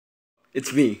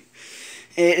It's me.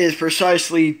 It is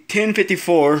precisely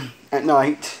 10:54 at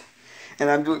night, and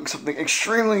I'm doing something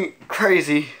extremely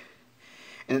crazy,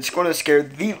 and it's going to scare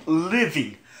the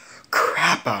living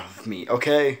crap out of me,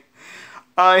 okay?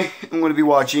 I am going to be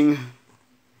watching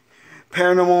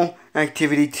Paranormal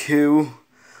Activity 2.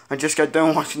 I just got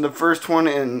done watching the first one,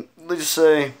 and let's just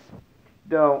say,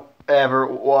 don't ever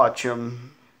watch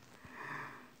them.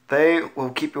 They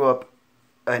will keep you up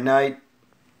at night.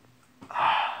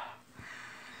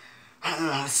 I don't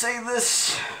know how to say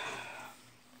this.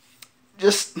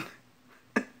 Just,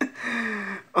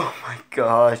 oh my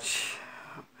gosh.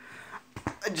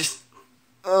 Just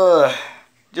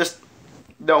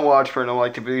don't watch Paranormal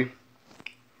Activity.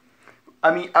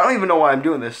 I mean, I don't even know why I'm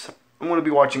doing this. I'm going to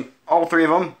be watching all three of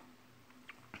them.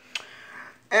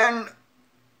 And,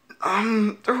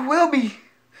 there will be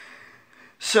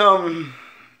some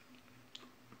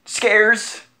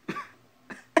scares.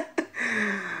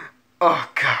 Oh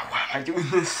God, why am I doing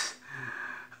this?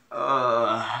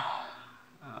 Oh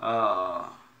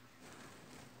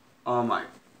my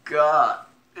God,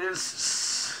 this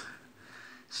is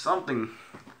something.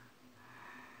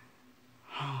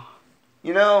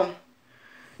 You know,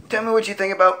 tell me what you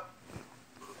think about.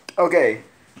 Okay,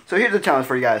 so here's the challenge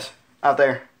for you guys out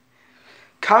there.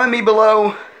 Comment me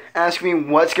below, ask me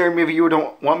what scary movie you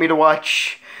don't want me to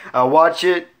watch. I'll watch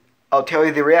it. I'll tell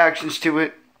you the reactions to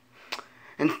it.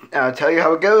 And tell you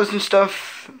how it goes and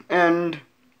stuff. And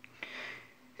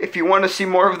if you want to see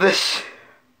more of this,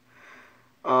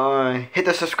 hit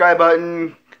the subscribe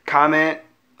button, comment,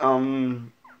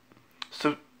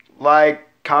 like,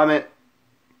 comment,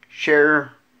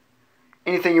 share,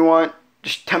 anything you want.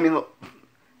 Just tell me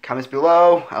comments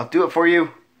below. I'll do it for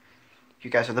you. You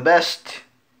guys are the best.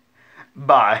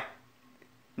 Bye.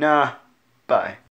 Bye.